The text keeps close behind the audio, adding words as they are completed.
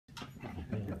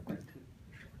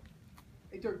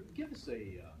Dirk, give us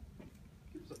a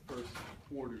first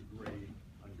quarter grade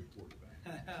on your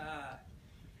quarterback.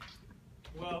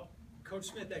 Well, Coach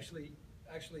Smith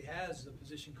actually has the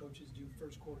position coaches do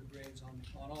first quarter grades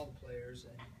on all the players,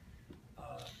 and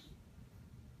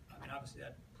I mean, obviously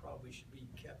that probably should be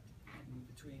kept in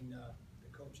between the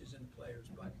coaches and the players,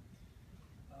 but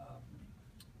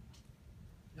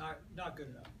not good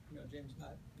enough. You know, James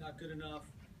not good enough,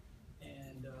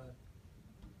 and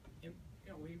you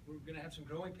know, we're going to have some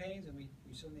growing pains, and we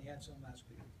certainly had some last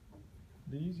week.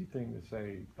 The easy thing to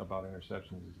say about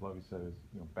interceptions, as Lovie said, is,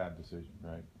 you know, bad decision,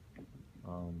 right?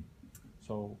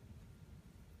 So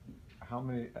how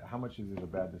much is it a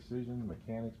bad decision?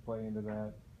 Mechanics play into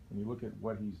that. When you look at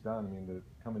what he's done, I mean,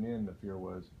 coming in, the fear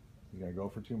was he's going to go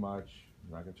for too much.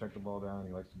 He's not going to check the ball down.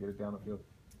 He likes to get it down the field.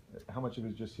 How much of it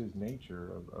is just his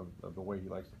nature of the way he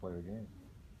likes to play the game?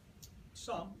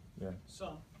 Some. Yeah.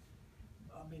 Some.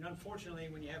 I mean, unfortunately,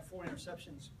 when you have 4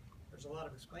 interceptions, there's a lot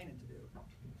of explaining to do.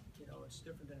 You know, it's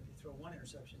different than if you throw 1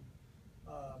 interception.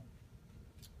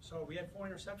 So we had 4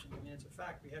 interceptions. I mean, it's a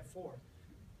fact. We had 4.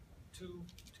 Two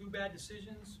bad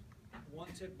decisions,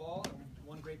 1 tip ball, and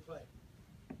 1 great play.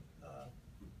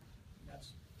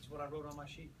 That's what I wrote on my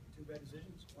sheet. 2 bad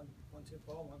decisions, one tip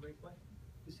ball, 1 great play.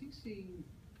 Is he seeing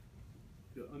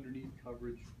the underneath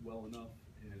coverage well enough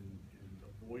and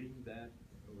avoiding that,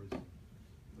 or is,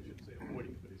 I shouldn't say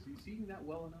avoiding it, but is he seeing that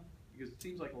well enough? Because it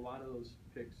seems like a lot of those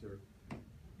picks are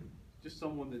just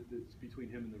someone that's between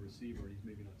him and the receiver, and he's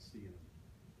maybe not seeing them.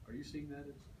 Are you seeing that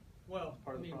as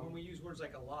part of the problem? When we use words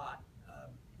like a lot,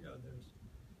 you know, there's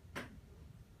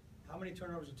how many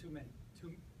turnovers are too many?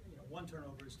 1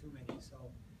 turnover is too many.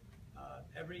 So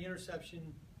every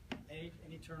interception,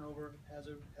 any turnover has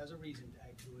a reason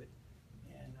tag to it.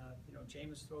 And you know,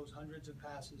 Jameis throws hundreds of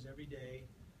passes every day,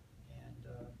 and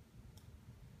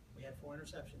we had 4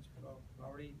 interceptions. We've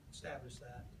already established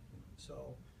that.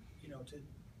 So you know,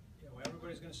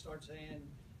 everybody's going to start saying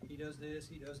he does this,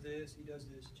 he does this, he does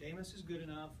this. Jameis is good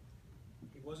enough.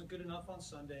 He wasn't good enough on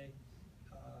Sunday.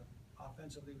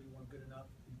 Offensively, we weren't good enough.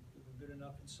 We were good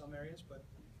enough in some areas, but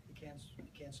you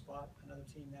can't spot another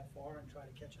team that far and try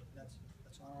to catch up. And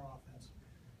that's on our offense.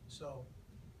 So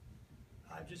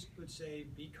I just would say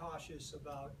be cautious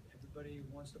about everybody who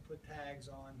wants to put tags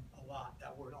on a lot.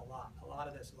 That word, a lot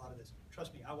of this, a lot of this.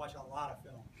 Trust me, I watch a lot of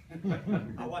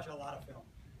film. I watch a lot of film.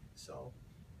 So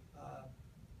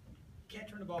can't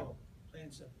turn the ball over. Plain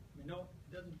and simple. I mean, no,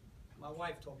 it doesn't. My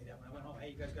wife told me that when I went home. Hey,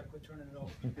 you guys got to quit turning it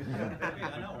over.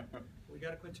 I know. We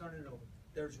got to quit turning it over.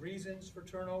 There's reasons for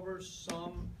turnovers.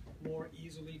 Some more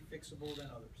easily fixable than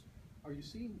others. Are you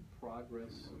seeing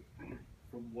progress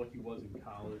from what he was in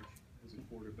college as a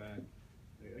quarterback?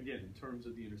 Again, in terms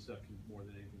of the interceptions more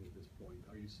than anything at this point.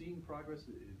 Are you seeing progress?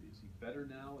 Is he better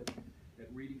now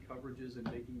at reading coverages and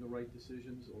making the right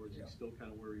decisions, or is he still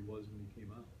kind of where he was when he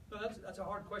came out? No, that's a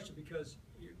hard question because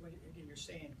you're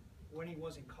saying when he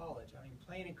was in college. I mean,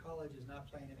 playing in college is not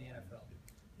playing in the NFL.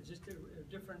 It's just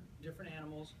different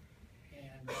animals.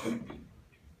 And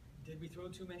did we throw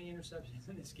too many interceptions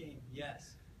in this game?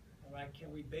 Yes. All right.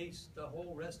 Can we base the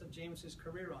whole rest of Jameis's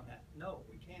career on that? No,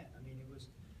 we can't. I mean,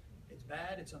 it's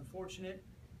bad. It's unfortunate.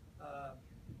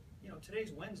 You know,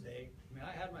 today's Wednesday. I mean,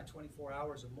 I had my 24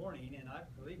 hours of mourning, and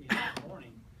believe me, it's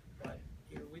mourning. But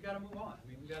we got to move on. I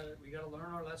mean, we got to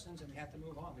learn our lessons, and we have to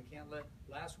move on. We can't let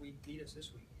last week beat us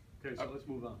this week. Okay, so let's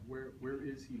move on. Where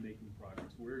is he making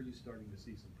progress? Where are you starting to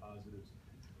see some positives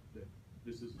that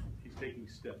he's taking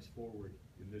steps forward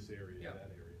in this area,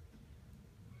 that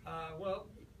area? Well,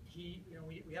 we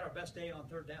had our best day on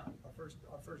 3rd down. Our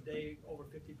first day over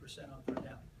 50% on 3rd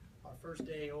down. Our first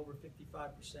day over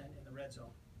 55% in the red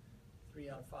zone. 3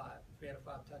 out of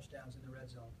 5 touchdowns in the red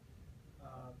zone.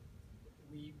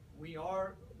 We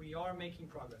are making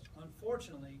progress.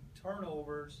 Unfortunately,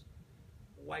 turnovers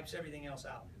wipes everything else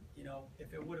out. You know,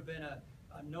 if it would have been a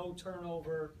no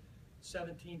turnover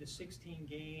 17-16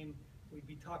 game, we'd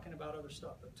be talking about other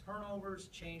stuff. But turnovers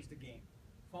change the game.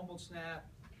 Fumble snap,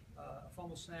 a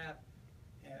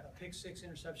pick 6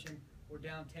 interception. We're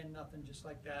down 10-0 just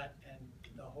like that, and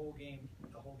the whole game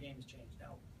has changed.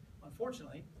 Now,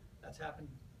 unfortunately, that's happened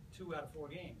 2 out of 4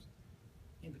 games.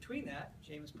 In between that,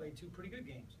 Jameis played 2 pretty good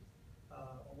games.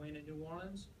 A win at New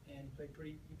Orleans, and he played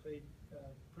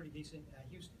pretty decent at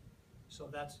Houston. So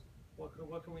that's what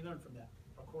can we learn from that?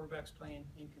 Our quarterback's playing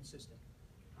inconsistent.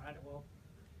 All right. Well,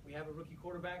 we have a rookie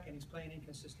quarterback, and he's playing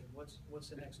inconsistent. What's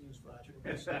the next news flash?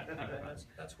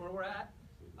 That's where we're at.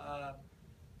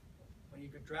 When you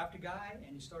could draft a guy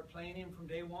and you start playing him from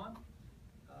day one,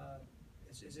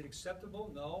 is it acceptable?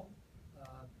 No.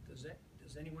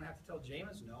 Does anyone have to tell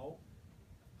Jameis? No.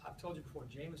 I've told you before,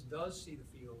 Jameis does see the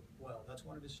field well. That's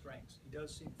one of his strengths. He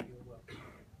does see the field well.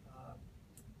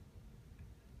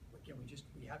 Again,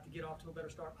 we have to get off to a better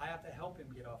start. I have to help him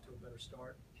get off to a better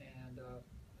start, and I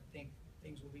think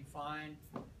things will be fine.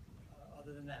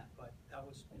 Other than that, but that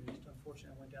was just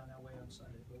unfortunate. It went down that way on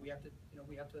Sunday. But we have to,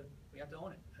 we have to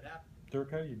own it. It happened. Dirk,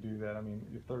 how do you do that? I mean,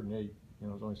 you're 3rd and 8.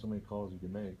 There's only so many calls you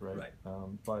can make, right? Right.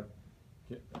 But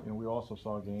we also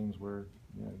saw games where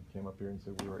you came up here and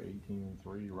said we were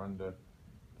 18-3, run the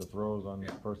throws on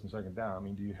first and second down. I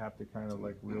mean, do you have to kind of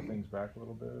like reel things back a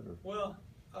little bit? Or? Well,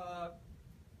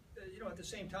 at the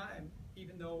same time,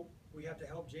 even though we have to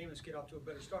help Jameis get off to a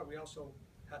better start, we also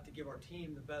have to give our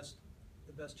team the best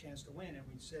chance to win. And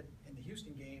we said in the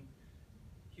Houston game,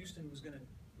 Houston was going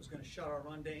to shut our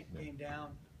run game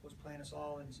down, was playing us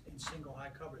all in single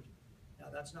high coverage. Now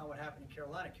that's not what happened in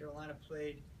Carolina. Carolina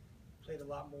played a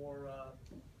lot more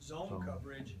zone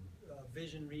coverage,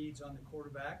 vision reads on the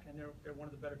quarterback, and they're one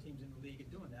of the better teams in the league at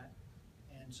doing that.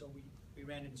 And so we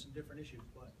ran into some different issues,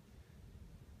 but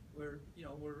we're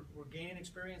gaining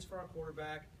experience for our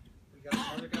quarterback. We got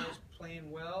some other guys playing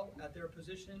well at their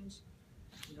positions.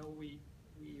 We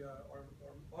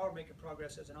are making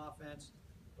progress as an offense,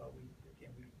 but we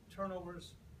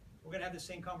turnovers. We're going to have the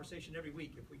same conversation every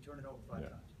week if we turn it over 5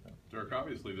 times. Dirk,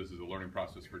 obviously this is a learning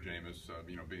process for Jameis,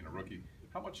 being a rookie.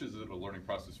 How much is it a learning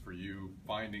process for you,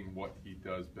 finding what he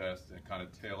does best and kind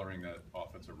of tailoring that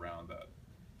offense around that?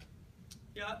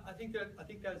 Yeah, I think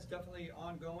that is definitely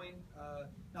ongoing.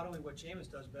 Not only what Jameis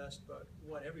does best, but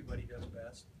what everybody does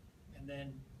best. And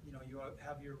then you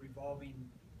have your revolving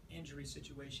injury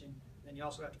situation. Then you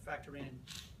also have to factor in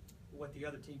what the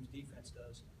other team's defense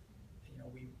does.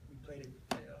 We played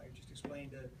I just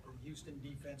explained the Houston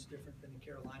defense different than the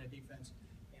Carolina defense,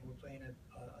 and we're playing a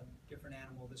different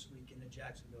animal this week in the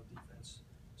Jacksonville defense.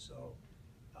 So,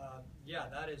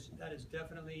 that is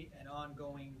definitely an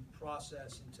ongoing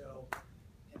process until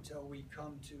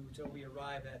we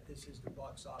arrive at this is the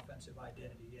Bucs offensive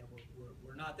identity, and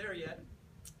we're not there yet.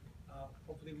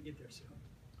 Hopefully, we get there soon.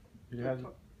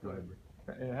 Go ahead.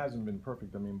 It hasn't been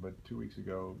perfect, but 2 weeks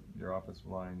ago, your offensive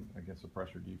line against the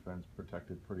pressure defense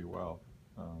protected pretty well.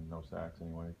 No sacks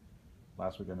anyway.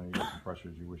 Last week, I know you had some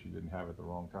pressures you wish you didn't have at the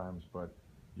wrong times, but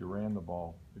you ran the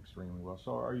ball extremely well.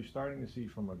 So are you starting to see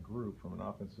from a group, from an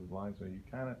offensive line, so you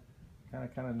kind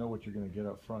of know what you're going to get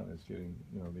up front is getting,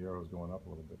 the arrows going up a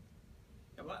little bit?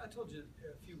 Yeah, well, I told you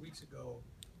a few weeks ago,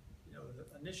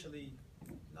 initially,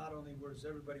 not only was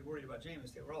everybody worried about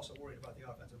Jameis, they were also worried about the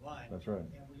offensive line. That's right.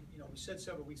 And we said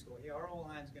several weeks ago, our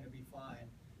O-line's going to be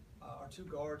fine. Our 2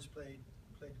 guards played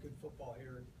good football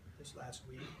here this last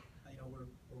week.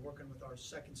 We're working with our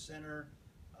second center.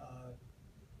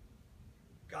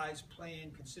 Guys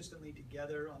playing consistently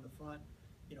together on the front.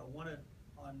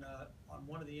 On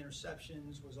one of the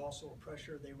interceptions was also a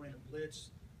pressure. They ran a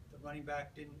blitz. The running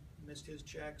back missed his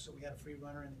check, so we had a free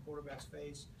runner in the quarterback's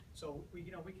face. So we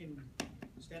can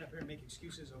stand up here and make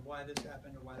excuses of why this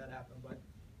happened or why that happened, but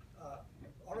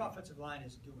our offensive line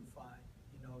is doing fine.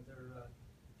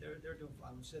 They're doing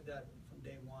fine. We said that from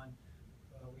day one.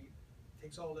 It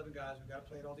takes all 11 guys. We've got to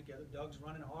play it all together. Doug's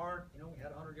running hard. We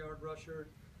had a 100-yard rusher.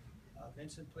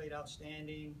 Vincent played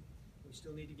outstanding. We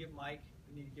still need to get Mike.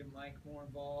 We need to get Mike more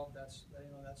involved.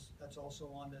 That's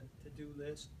also on the to-do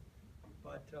list.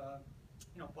 But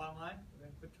bottom line, we're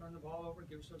going to quit turning the ball over,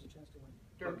 give ourselves a chance to win.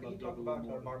 Dirk, can you talk about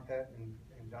Marpet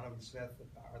and Donovan Smith?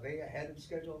 Are they ahead of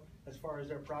schedule as far as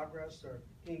their progress, or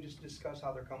can you just discuss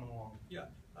how they're coming along? Yeah,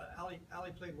 Ali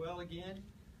played well again.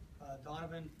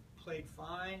 Donovan played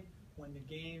fine when the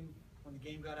game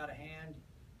got out of hand.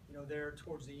 There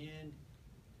towards the end,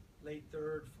 late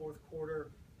 3rd, 4th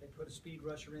quarter, they put a speed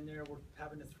rusher in there. We're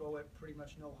having to throw it pretty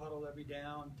much no huddle every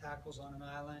down, tackles on an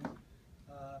island.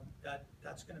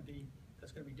 That's going to be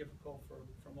difficult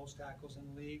for most tackles in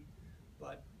the league.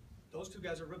 But those 2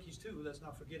 guys are rookies too. Let's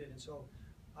not forget it. And so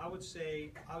I would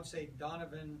say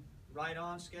Donovan right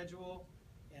on schedule,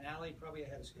 and Ali probably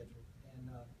ahead of schedule. And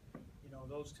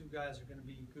those 2 guys are going to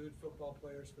be good football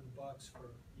players for the Bucs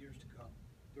for years to come.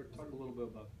 Dirk, talk a little bit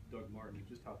about Doug Martin and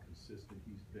just how consistent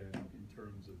he's been in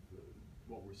terms of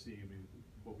what we're seeing.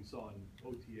 What we saw in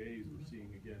OTAs, we're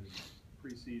seeing again in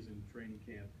preseason training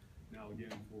camp. Now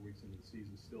again, 4 weeks into the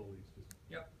season, still he's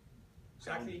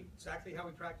just exactly how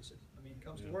he practices. He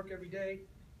comes to work every day.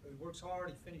 He works hard.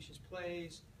 He finishes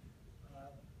plays,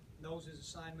 knows his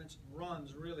assignments,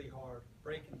 runs really hard,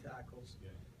 breaking tackles.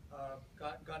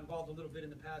 Got involved a little bit in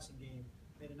the passing game.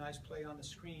 Made a nice play on the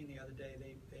screen the other day.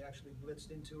 They actually blitzed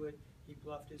into it. He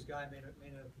bluffed his guy, made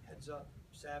a heads-up,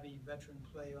 savvy veteran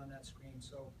play on that screen.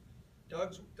 So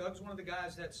Doug's one of the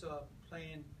guys that's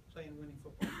playing playing winning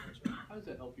football for us right now. How does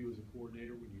that help you as a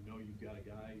coordinator when you know you've got a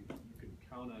guy, you can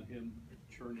count on him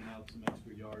churning out some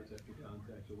extra yards after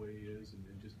contact the way he is, and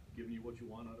just giving you what you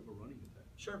want out of a running attack?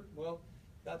 Sure. Well,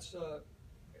 that's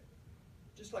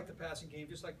just like the passing game,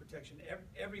 just like protection.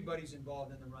 Everybody's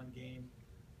involved in the run game.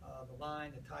 The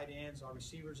line, the tight ends, our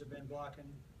receivers have been blocking,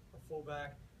 our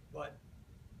fullback, but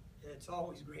it's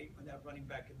always great when that running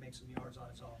back can make some yards on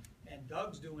his own. And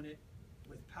Doug's doing it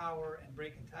with power and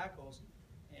breaking tackles,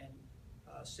 and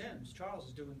Charles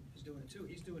is doing it too.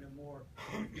 He's doing it more,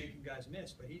 making guys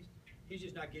miss, but he's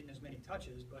just not getting as many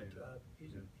touches, but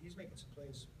he's making some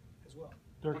plays as well.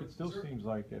 Dirk, it still seems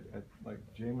like like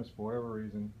Jameis, for whatever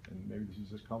reason, and maybe he's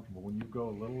just comfortable, when you go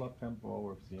a little up tempo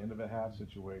or if it's the end of a half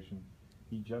situation,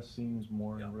 he just seems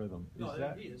more in rhythm. He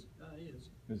is.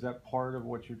 Is that part of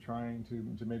what you're trying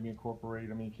to maybe incorporate?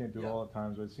 I mean, you can't do it all the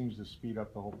time, but it seems to speed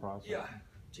up the whole process. Yeah,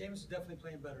 James is definitely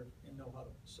playing better in no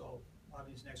huddle. So,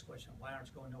 obvious next question: why aren't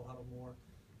you going no huddle more?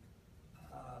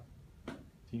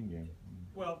 Team game.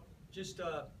 Well, just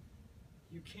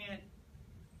you can't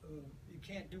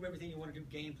do everything you want to do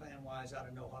game plan wise out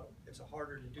of no huddle. It's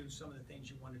harder to do some of the things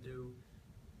you want to do,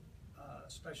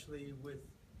 especially with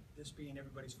this being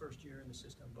everybody's first year in the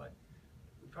system. But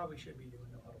we probably should be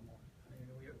doing no huddle more. I mean,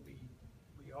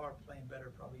 we are playing better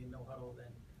probably in no huddle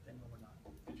than when we're not.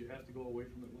 Did you have to go away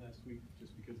from it last week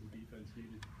just because the defense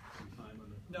needed some time on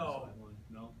the sideline?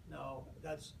 No,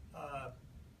 that's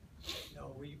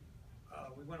no. We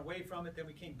went away from it, then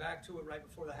we came back to it right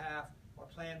before the half. Our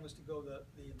plan was to go the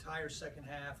entire second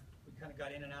half. We kind of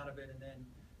got in and out of it, and then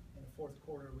in the fourth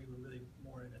quarter we were really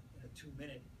more in a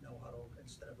 2-minute no huddle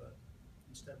instead of a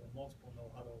multiple no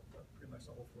huddle, pretty much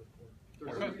the whole fourth quarter.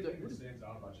 What do you think stands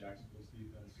out about Jacksonville's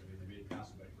defense? I mean, they made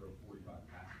Castlebeck throw 45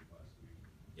 passes last week.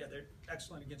 Yeah, they're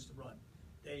excellent against the run.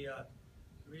 They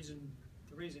the reason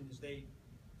is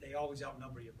they always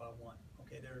outnumber you by one.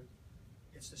 Okay,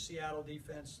 it's the Seattle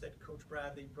defense that Coach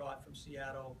Bradley brought from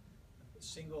Seattle.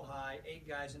 Single high, 8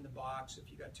 guys in the box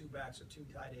if you got 2 backs or 2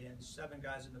 tight ends, 7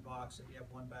 guys in the box if you have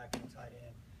 1 back and a tight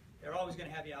end. They're always going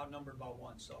to have you outnumbered by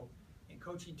 1. So in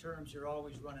coaching terms, you're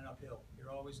always running uphill.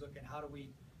 You're always looking, how do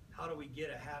we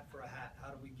get a hat for a hat? How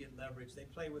do we get leverage? They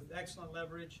play with excellent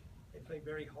leverage. They play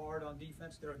very hard on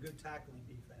defense. They're a good tackling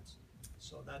defense.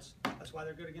 So that's why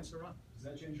they're good against the run. Does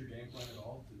that change your game plan at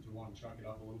all to want to chuck it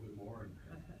up a little bit more and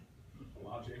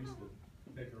allow James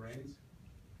to take the reins?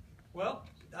 Well,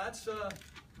 that's the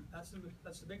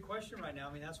big question right now.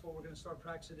 I mean, that's what we're going to start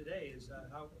practicing today is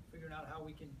figuring out how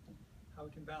we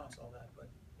can balance all that. But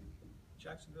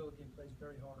Jacksonville again plays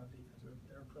very hard on defense.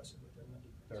 They're impressive with their run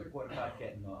defense. Dirk, what about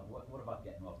getting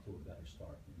off to a better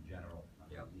start in general?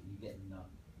 Yeah. You getting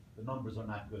the numbers are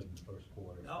not good in the first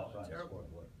quarter. No, especially on the terrible.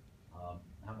 scoreboard.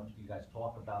 How much do you guys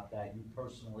talk about that? You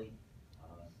personally,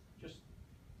 just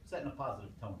setting a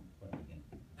positive tone from the beginning.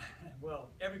 Well,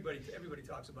 everybody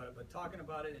talks about it, but talking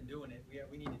about it and doing it,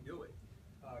 we need to do it.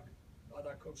 I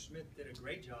thought Coach Smith did a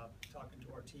great job talking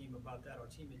to our team about that, our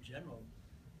team in general,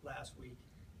 last week.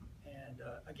 And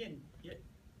again,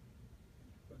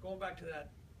 we're going back to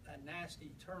that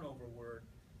nasty turnover word.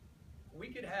 We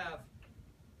could have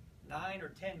 9 or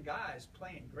 10 guys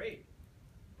playing great,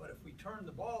 but if we turn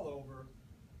the ball over,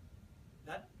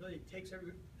 that really takes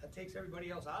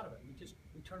everybody else out of it.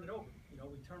 We turned it over. You know,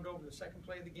 we turned over the second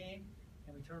play of the game,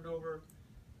 and we turned over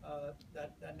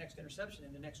that next interception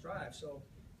in the next drive. So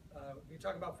we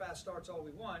talk about fast starts all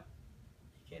we want.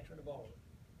 You can't turn the ball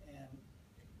over, and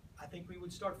I think we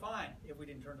would start fine if we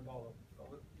didn't turn the ball over. But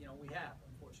we have,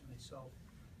 unfortunately. So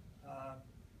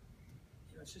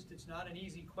it's not an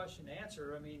easy question to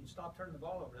answer. I mean, stop turning the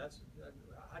ball over. That's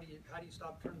how do you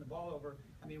stop turning the ball over?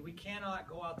 I mean, we cannot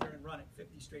go out there and run it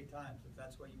 50 straight times if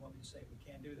that's what you want me to say. We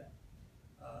can't do that.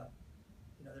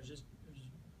 There's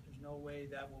no way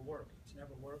that will work. It's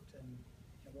never worked, and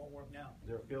it won't work now. Is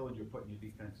there a feeling you're putting your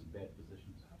defense in bad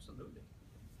positions? Absolutely.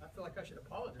 I feel like I should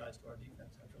apologize to our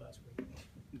defense after last week.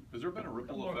 Has there been a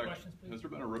ripple Couple more effect? questions, please. Has there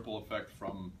been a ripple effect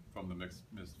from the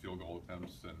missed field goal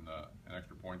attempts and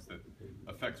extra points that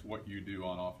affects what you do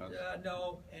on offense?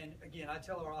 No, and again, I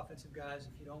tell our offensive guys,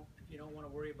 if you don't want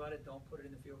to worry about it, don't put it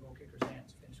in the field goal kicker's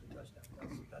hands. Finish with touchdown.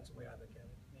 That's the way I look at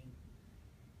it. I mean,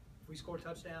 if we score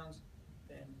touchdowns,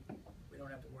 then we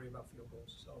don't have to worry about field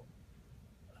goals. So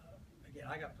again,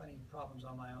 I got plenty of problems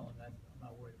on my own. I'm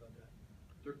not worried about that.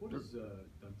 Dirk, what does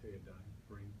Dante Adai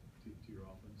bring to your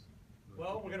offense?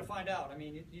 Well, we're going to find out. I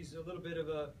mean, he's a little bit of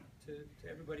to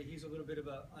everybody, he's a little bit of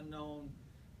an unknown,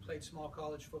 played small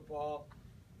college football.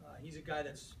 He's a guy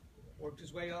that's worked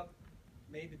his way up,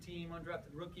 made the team,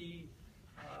 undrafted rookie,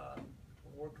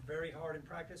 worked very hard in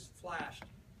practice, flashed.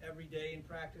 every day in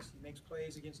practice. He makes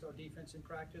plays against our defense in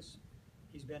practice.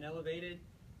 He's been elevated.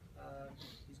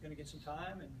 He's going to get some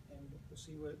time, and we'll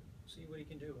see what he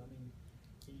can do. I mean,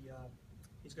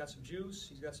 he's got some juice.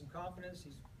 He's got some confidence.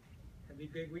 He's going to be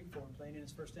a big week for him playing in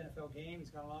his first NFL game. He's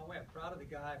gone a long way. I'm proud of the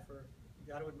guy for.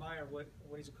 You got to admire what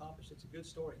he's accomplished. It's a good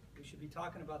story. We should be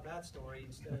talking about that story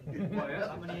instead of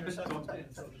how many interceptions.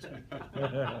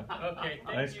 Okay,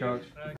 thanks, Coach.